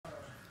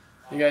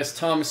Hey guys,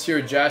 Thomas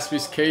here,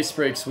 Jaspy's Case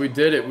Breaks. We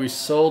did it. We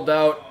sold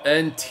out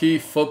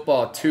NT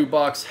Football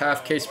 2-box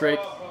half case break,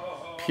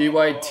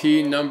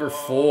 PYT number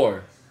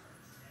 4.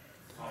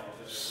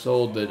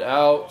 Sold it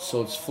out.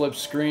 So it's flip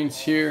screens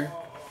here.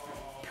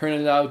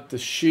 Printed out the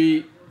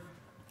sheet.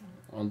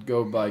 I'll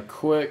go by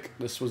quick.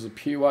 This was a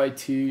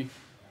PYT.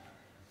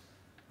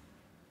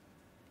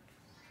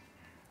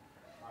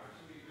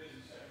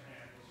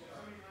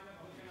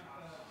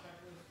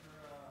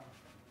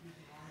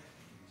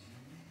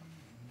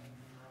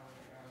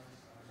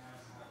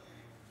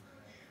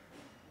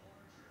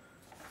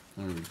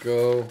 There we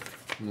go.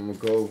 And then we'll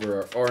go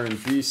over our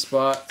R&B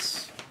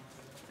spots.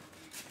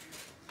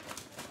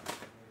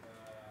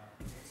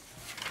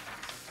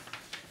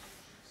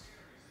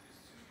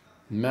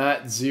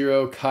 Matt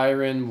 0,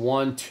 Kyron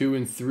 1, 2,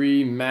 and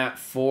 3, Matt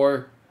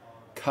 4,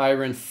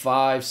 Kyron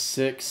 5,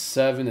 6,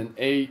 7, and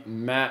 8,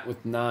 Matt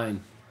with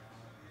 9.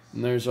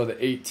 And there's all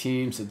the 8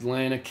 teams: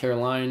 Atlanta,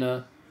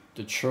 Carolina,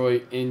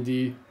 Detroit,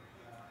 Indy,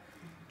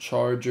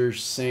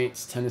 Chargers,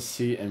 Saints,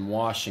 Tennessee, and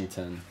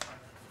Washington.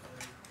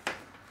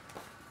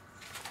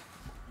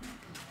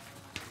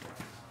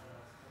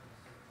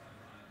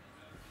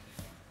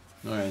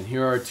 Alright, and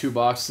here are our 2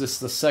 boxes. This is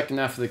the second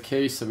half of the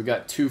case, so we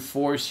got 2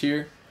 4s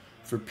here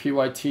for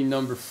PYT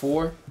number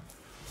 4.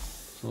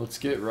 So let's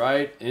get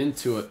right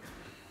into it.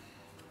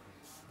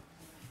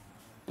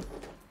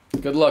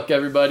 Good luck,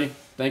 everybody.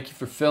 Thank you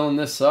for filling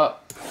this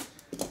up.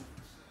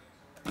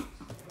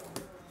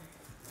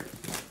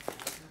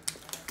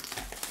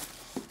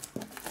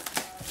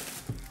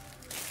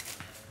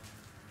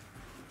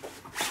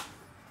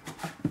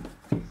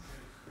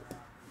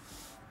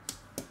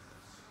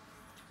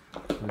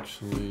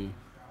 Actually,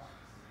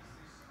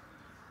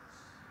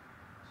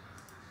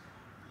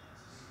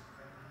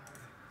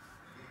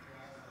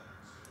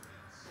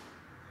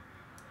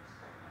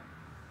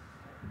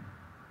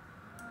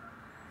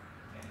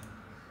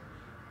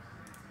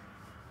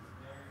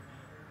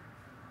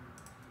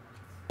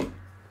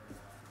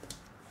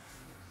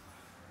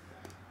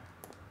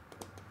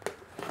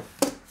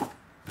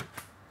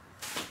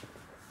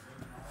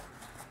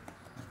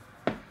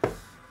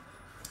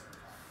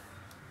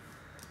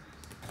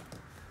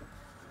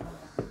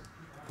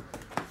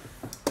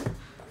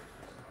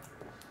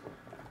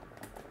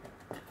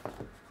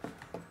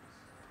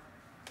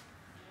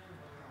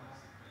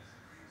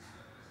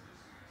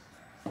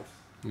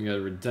 we got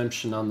a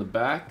redemption on the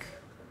back.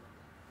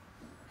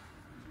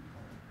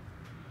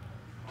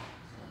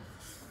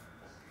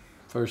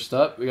 First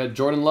up, we got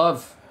Jordan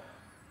Love,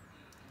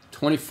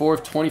 24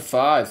 of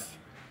 25.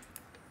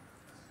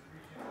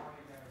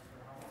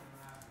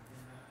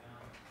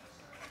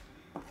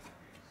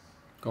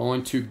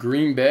 Going to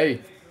Green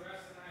Bay.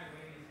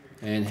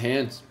 And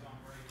Hans,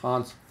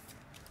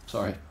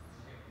 sorry.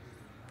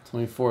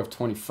 24 of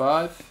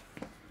 25.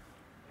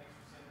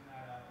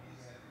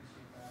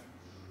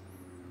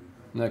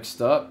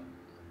 Next up,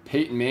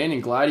 Peyton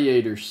Manning,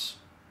 Gladiators,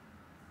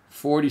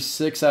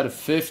 46 out of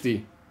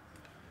 50.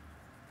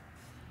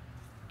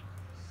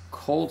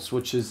 Colts,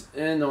 which is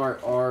in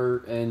our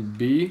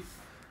R&B,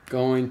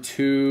 going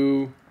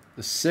to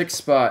the 6th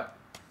spot.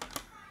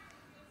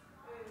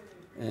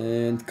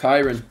 And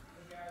Kyron.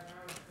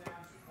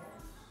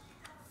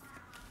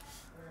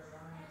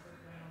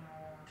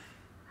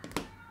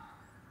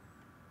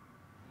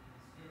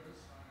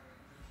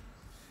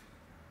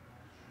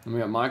 And we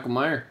got Michael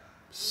Mayer,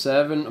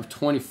 7 of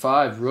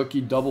 25,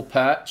 rookie double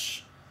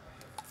patch.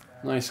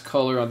 Nice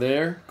color on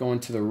there. Going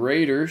to the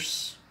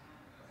Raiders.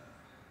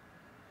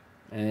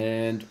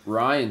 And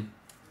Ryan.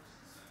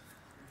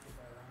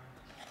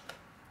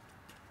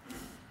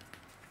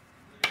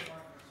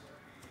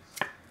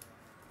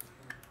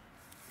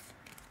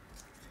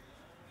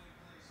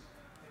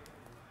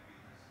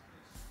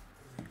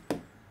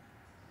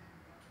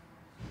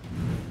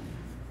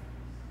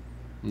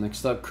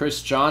 Next up,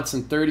 Chris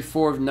Johnson,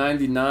 34 of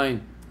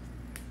 99.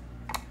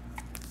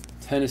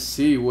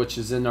 Tennessee, which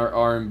is in our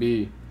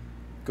R&B.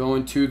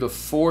 Going to the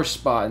 4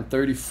 spot in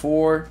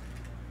 34.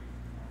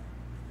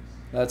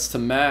 That's to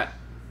Matt.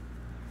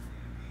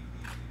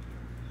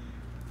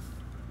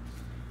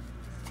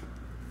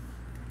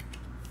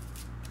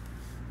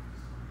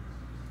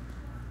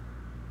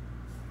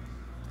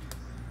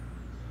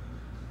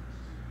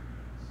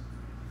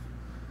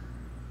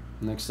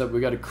 Next up, we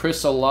got a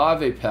Chris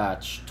Olave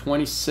patch,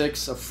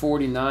 26 of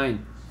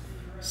 49.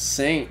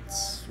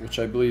 Saints, which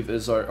I believe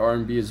is our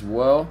R&B as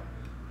well.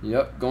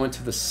 Yep, going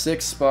to the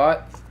 6th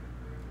spot.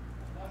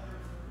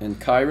 And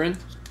Kyron.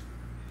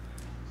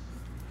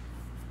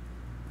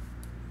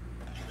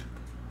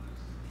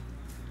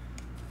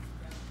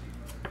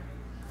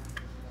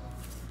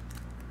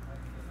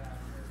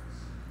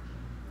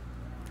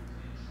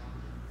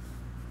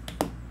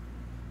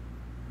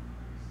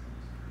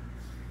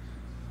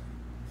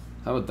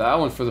 How about that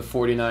one for the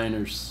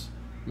 49ers?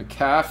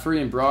 McCaffrey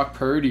and Brock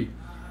Purdy.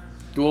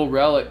 Dual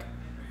relic.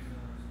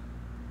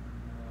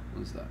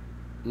 What is that?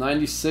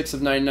 96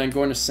 of 99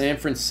 going to San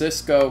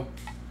Francisco.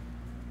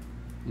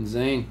 And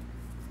Zane.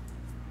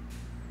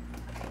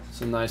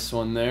 It's a nice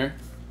one there.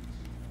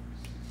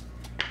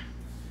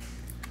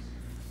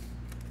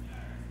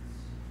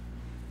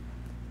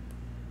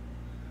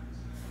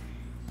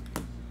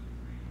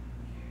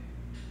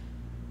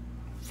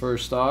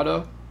 First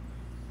auto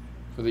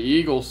for the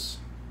Eagles.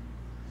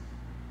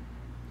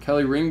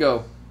 Kelly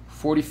Ringo,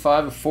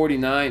 45 of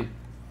 49.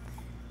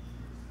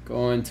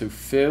 Going to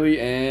Philly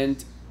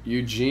and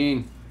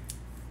Eugene.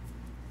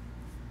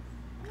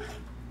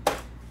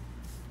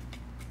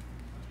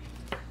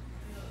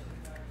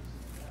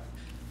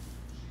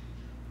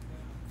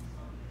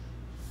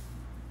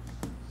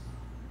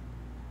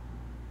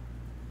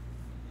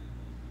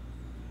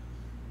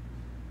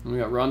 And we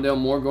got Rondale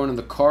Moore going to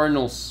the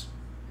Cardinals.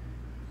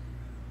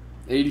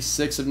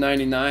 86 of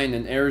 99.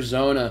 And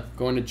Arizona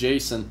going to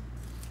Jason.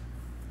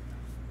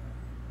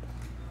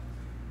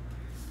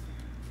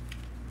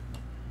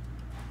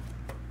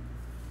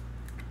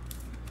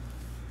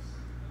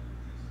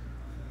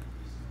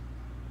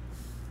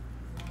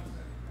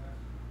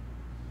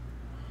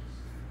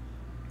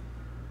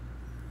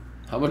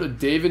 How about a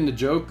David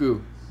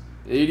Njoku?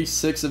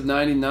 86 of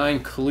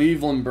 99,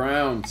 Cleveland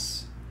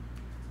Browns.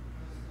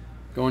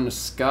 Going to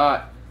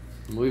Scott.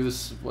 I believe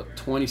this is, what,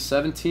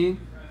 2017?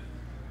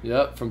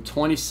 Yep, from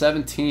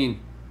 2017,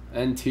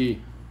 NT.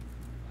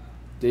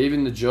 David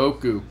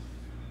Njoku.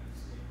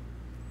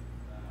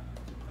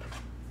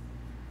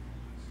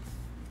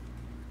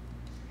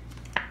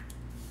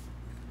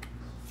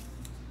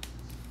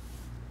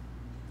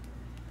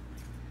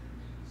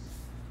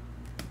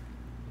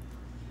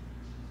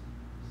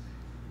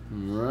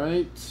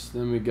 Alright,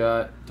 then we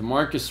got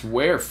DeMarcus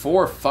Ware,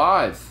 4 of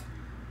 5.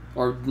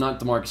 Or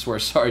not DeMarcus Ware,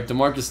 sorry,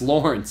 DeMarcus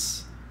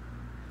Lawrence.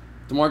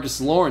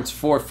 DeMarcus Lawrence,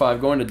 4 of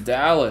 5, going to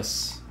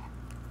Dallas.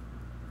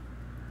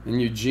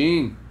 And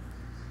Eugene.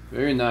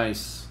 Very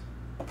nice.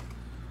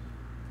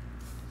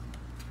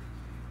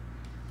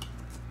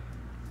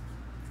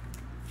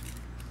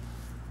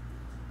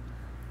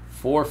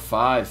 Four,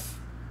 5.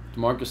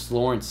 DeMarcus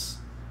Lawrence.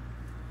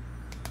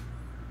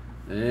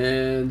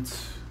 And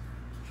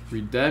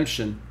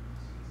redemption.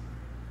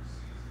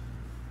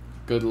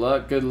 Good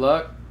luck, good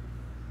luck.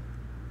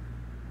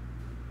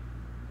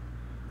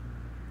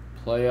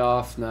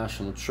 Playoff,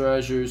 National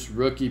Treasures,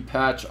 rookie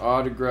patch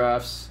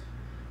autographs,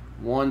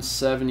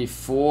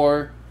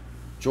 174.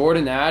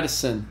 Jordan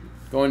Addison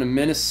going to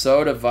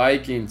Minnesota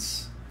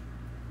Vikings.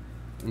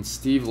 And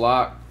Steve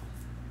Locke.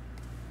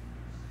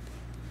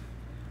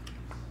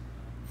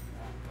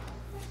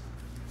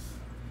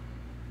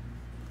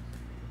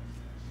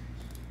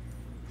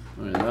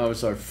 And that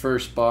was our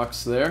first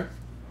box there.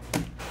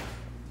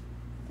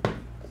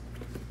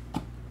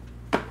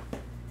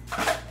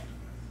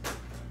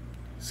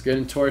 Let's get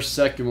into our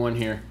second one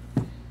here.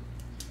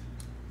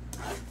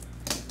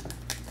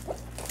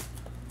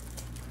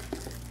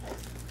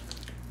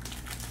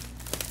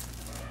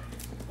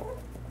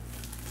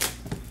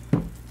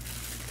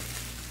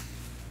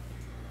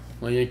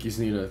 My Yankees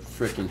need to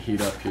frickin'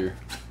 heat up here.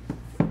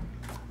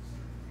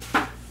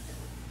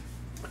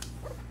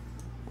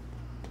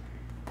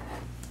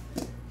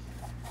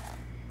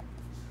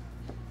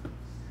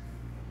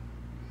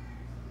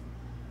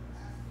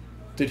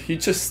 Did he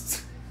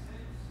just...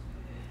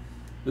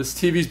 This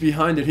TV's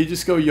behind. Did he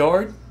just go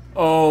yard?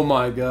 Oh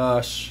my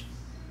gosh.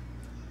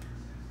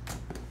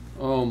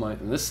 Oh my...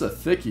 This is a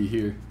thickie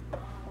here.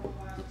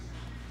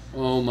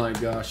 Oh my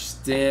gosh.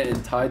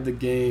 Stanton tied the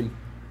game.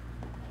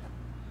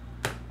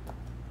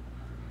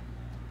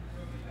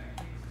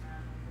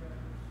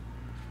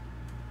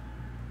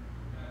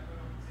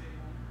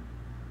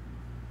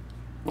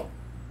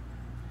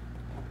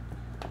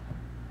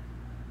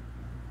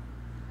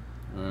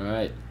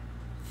 Alright.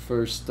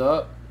 First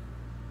up,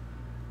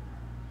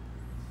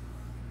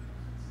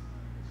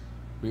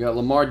 we got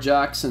Lamar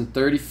Jackson,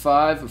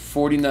 35 of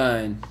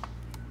 49.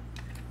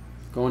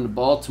 Going to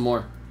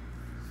Baltimore.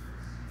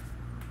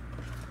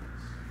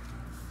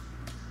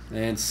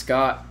 And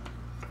Scott.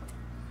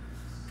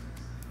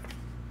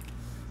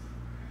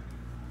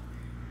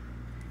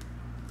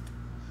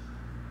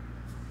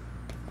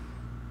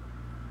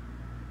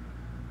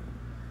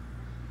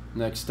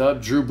 Next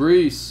up, Drew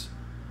Brees.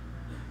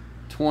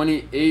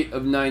 28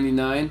 of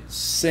 99.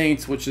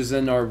 Saints, which is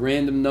in our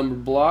random number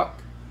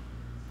block.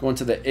 Going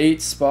to the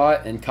 8th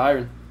spot, and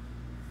Kyron.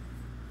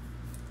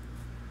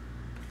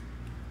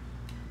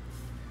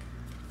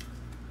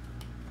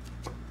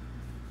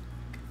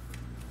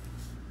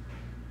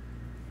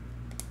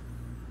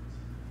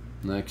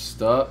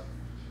 Next up.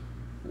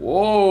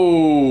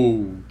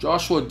 Whoa!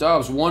 Joshua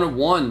Dobbs, 1 of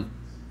 1.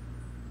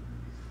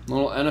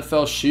 Little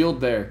NFL shield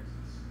there.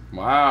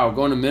 Wow,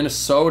 going to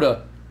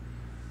Minnesota.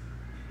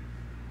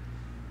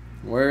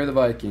 Where are the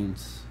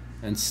Vikings?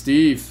 And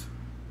Steve.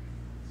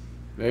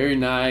 Very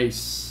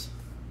nice.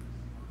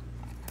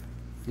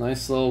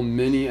 Nice little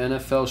mini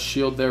NFL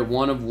shield there.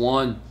 1 of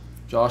 1.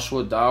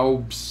 Joshua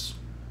Dobbs.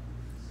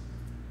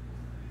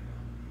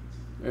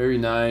 Very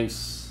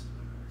nice.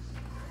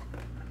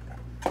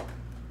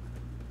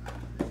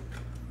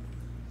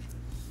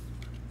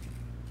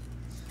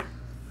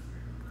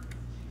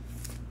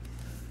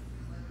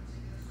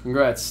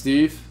 Congrats,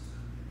 Steve.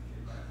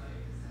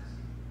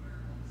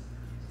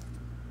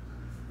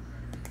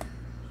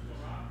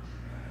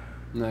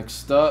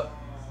 Next up,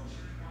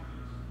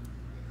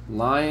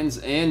 Lions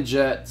and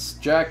Jets.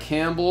 Jack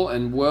Campbell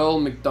and Will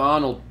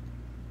McDonald.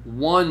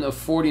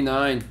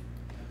 1/49.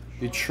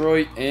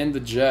 Detroit and the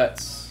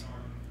Jets.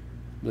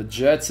 The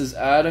Jets is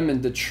Adam,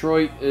 and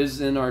Detroit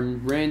is in our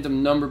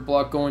random number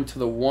block going to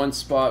the 1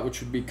 spot, which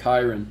would be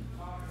Kyron.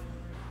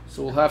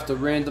 So we'll have to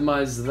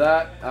randomize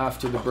that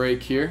after the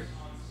break here.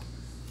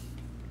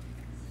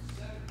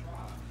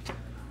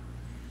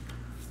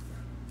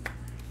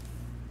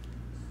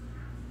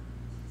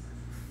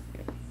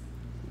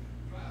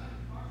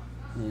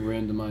 We'll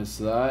randomize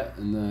that,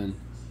 and then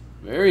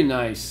very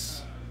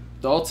nice.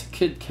 Dalton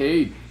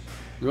Kincaid,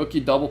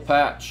 rookie double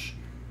patch.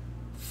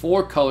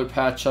 4-color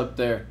patch up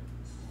there.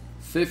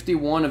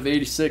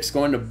 51/86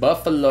 going to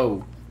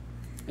Buffalo.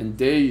 And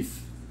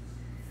Dave.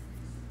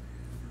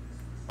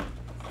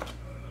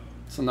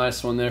 It's a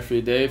nice one there for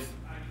you, Dave.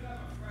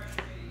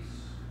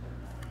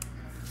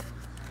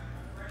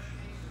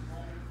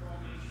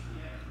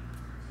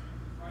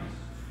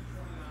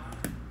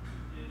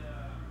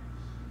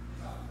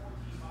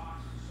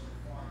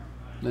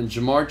 Then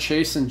Jamar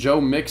Chase and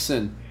Joe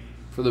Mixon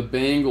for the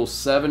Bengals.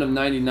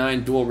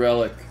 7/99 dual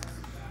relic.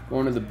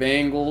 Going to the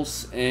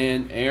Bengals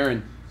and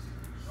Aaron.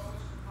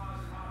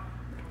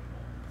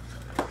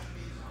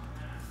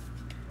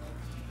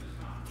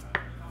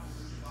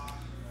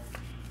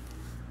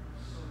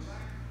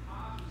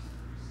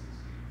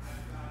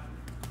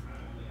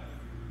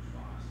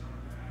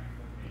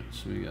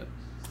 So we got,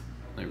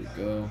 there we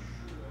go.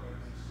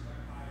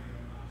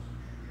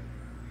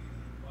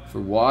 For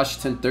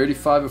Washington,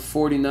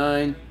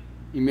 35/49,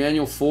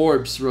 Emmanuel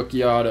Forbes,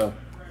 rookie auto.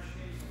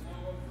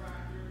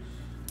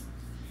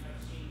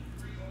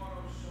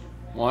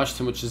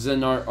 Washington, which is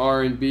in our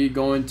R&B,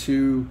 going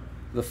to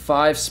the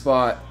 5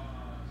 spot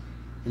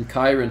in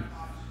Kyron.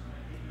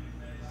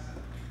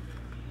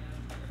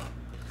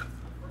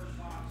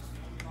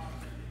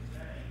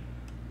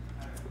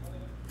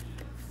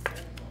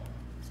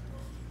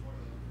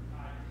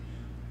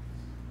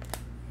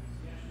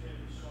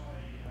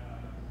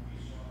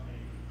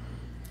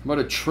 What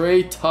a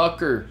Trey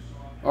Tucker,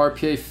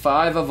 RPA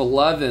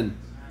 5/11.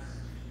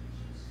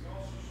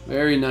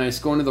 Very nice.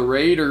 Going to the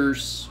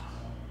Raiders.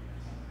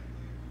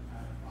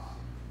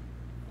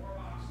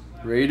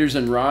 Raiders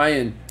and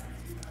Ryan.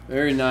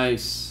 Very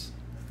nice.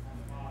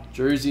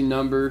 Jersey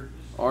number,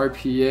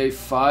 RPA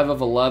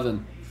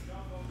 5/11.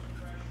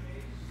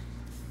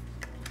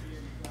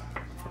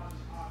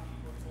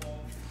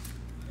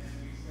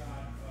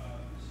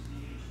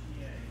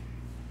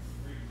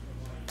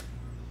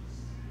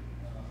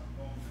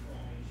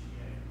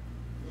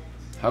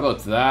 How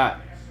about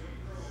that?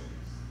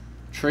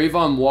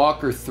 Trayvon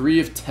Walker,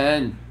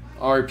 3/10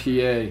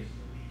 RPA.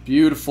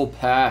 Beautiful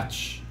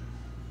patch.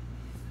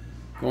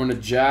 Going to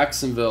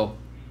Jacksonville.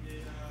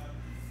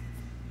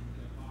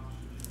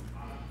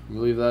 I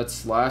believe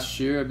that's last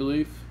year, I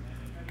believe.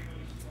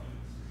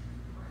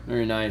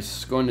 Very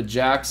nice. Going to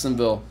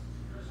Jacksonville.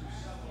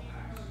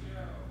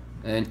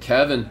 And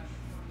Kevin.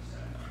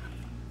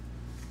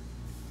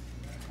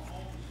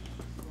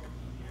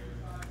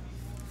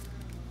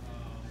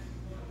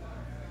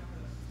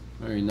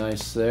 Very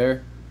nice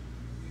there.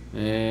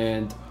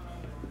 And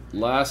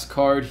last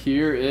card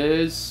here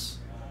is,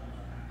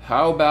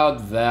 how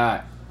about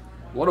that?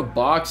 What a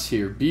box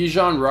here.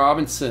 Bijan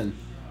Robinson,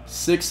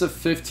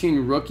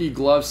 6/15 rookie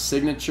glove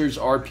signatures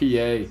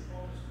RPA,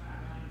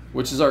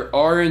 which is our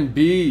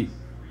R&B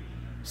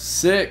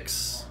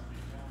 6.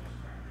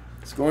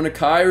 It's going to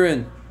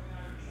Kyron.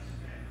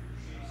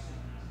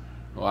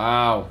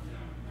 Wow.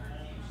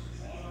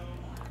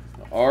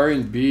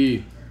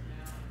 R&B.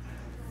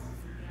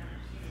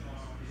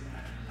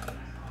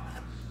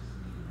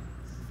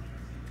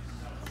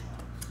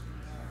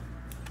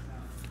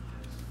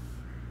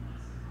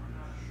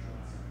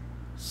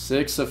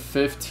 Six of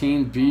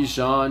 15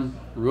 Bijan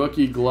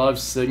rookie glove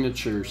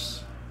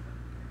signatures.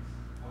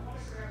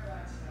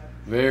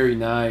 Very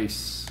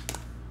nice.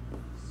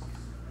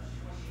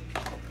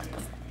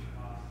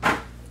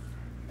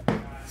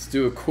 Let's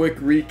do a quick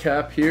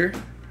recap here,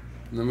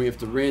 and then we have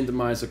to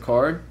randomize a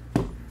card.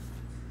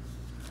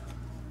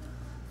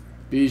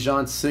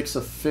 Bijan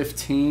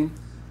 6/15.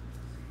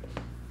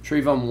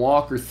 Trayvon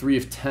Walker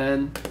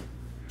 3/10.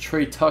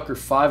 Trey Tucker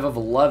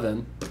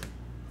 5/11.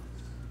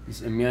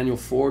 He's Emmanuel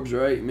Forbes,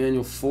 right?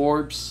 Emmanuel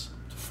Forbes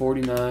to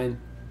 49.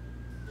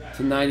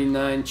 To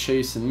 99,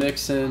 Chase and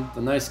Mixon.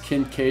 The nice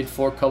Kincaid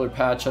 4-color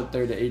patch up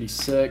there to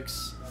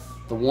 86.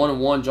 The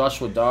 1/1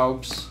 Joshua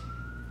Dobbs.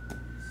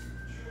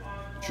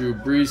 Drew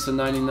Brees to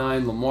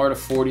 99. Lamar to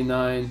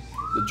 49.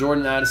 The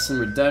Jordan Addison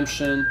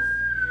redemption.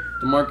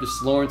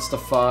 DeMarcus Lawrence to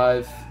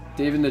 5.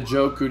 David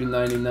Njoku to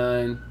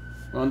 99.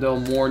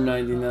 Rondell Moore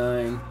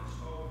 99.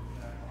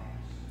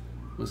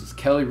 This is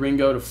Kelly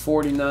Ringo to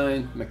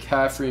 49.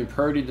 McCaffrey and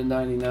Purdy to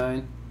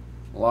 99.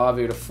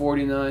 Olave to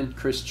 49.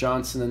 Chris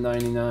Johnson to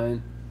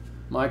 99.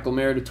 Michael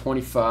Mayer to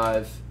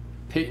 25.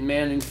 Peyton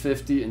Manning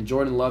 50. And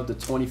Jordan Love to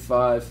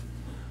 25.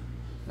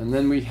 And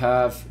then we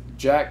have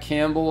Jack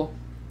Campbell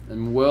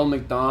and Will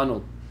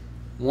McDonald.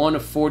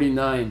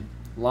 1/49.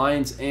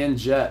 Lions and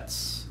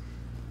Jets.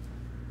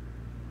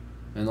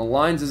 And the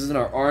lines is in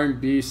our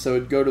R&B, so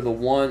it'd go to the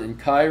 1 in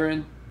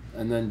Kyron.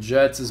 And then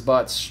Jets is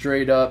bought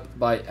straight up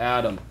by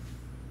Adam.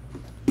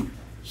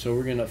 So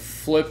we're going to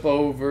flip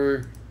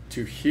over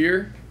to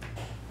here.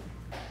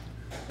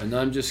 And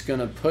I'm just going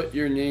to put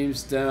your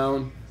names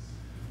down.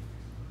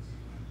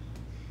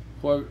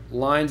 What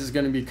lines is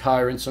going to be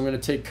Kyron. So I'm going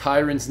to take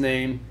Kyron's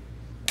name.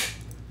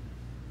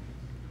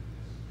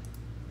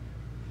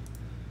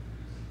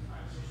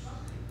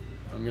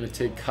 I'm going to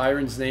take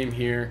Kyron's name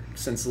here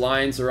since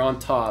lines are on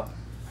top.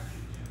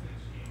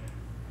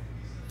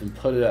 And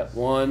put it at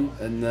 1.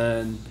 And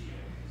then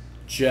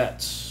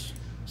Jets.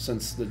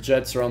 Since the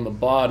Jets are on the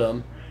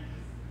bottom.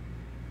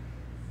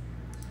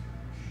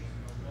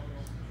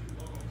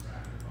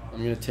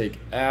 I'm going to take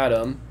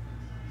Adam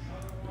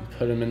and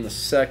put him in the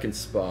 2nd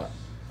spot.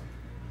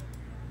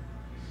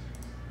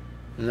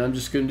 And I'm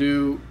just going to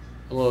do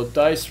a little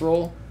dice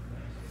roll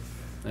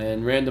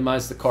and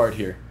randomize the card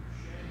here.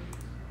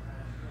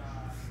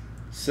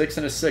 6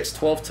 and a 6,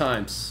 12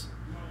 times.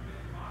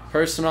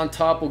 Person on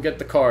top will get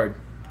the card.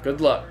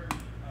 Good luck.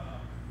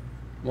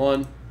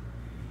 1,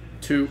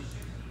 2,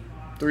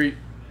 3,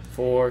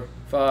 4,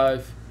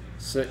 5,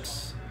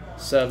 6,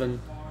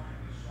 7,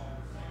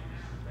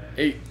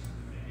 8,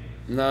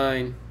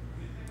 9,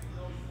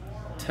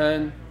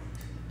 10.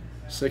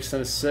 6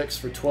 and a 6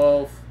 for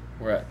 12.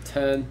 We're at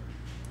 10,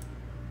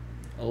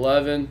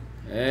 11,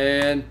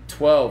 and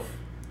 12.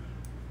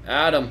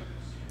 Adam.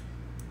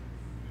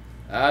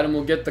 Adam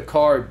will get the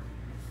card.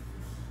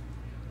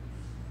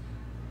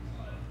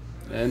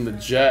 And the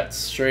Jets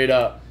straight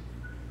up.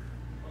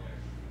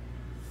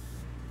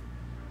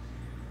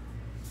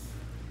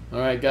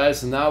 Alright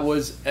guys, and that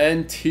was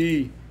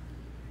NT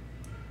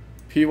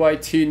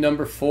PYT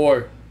number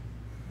 4.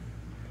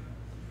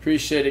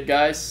 Appreciate it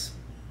guys.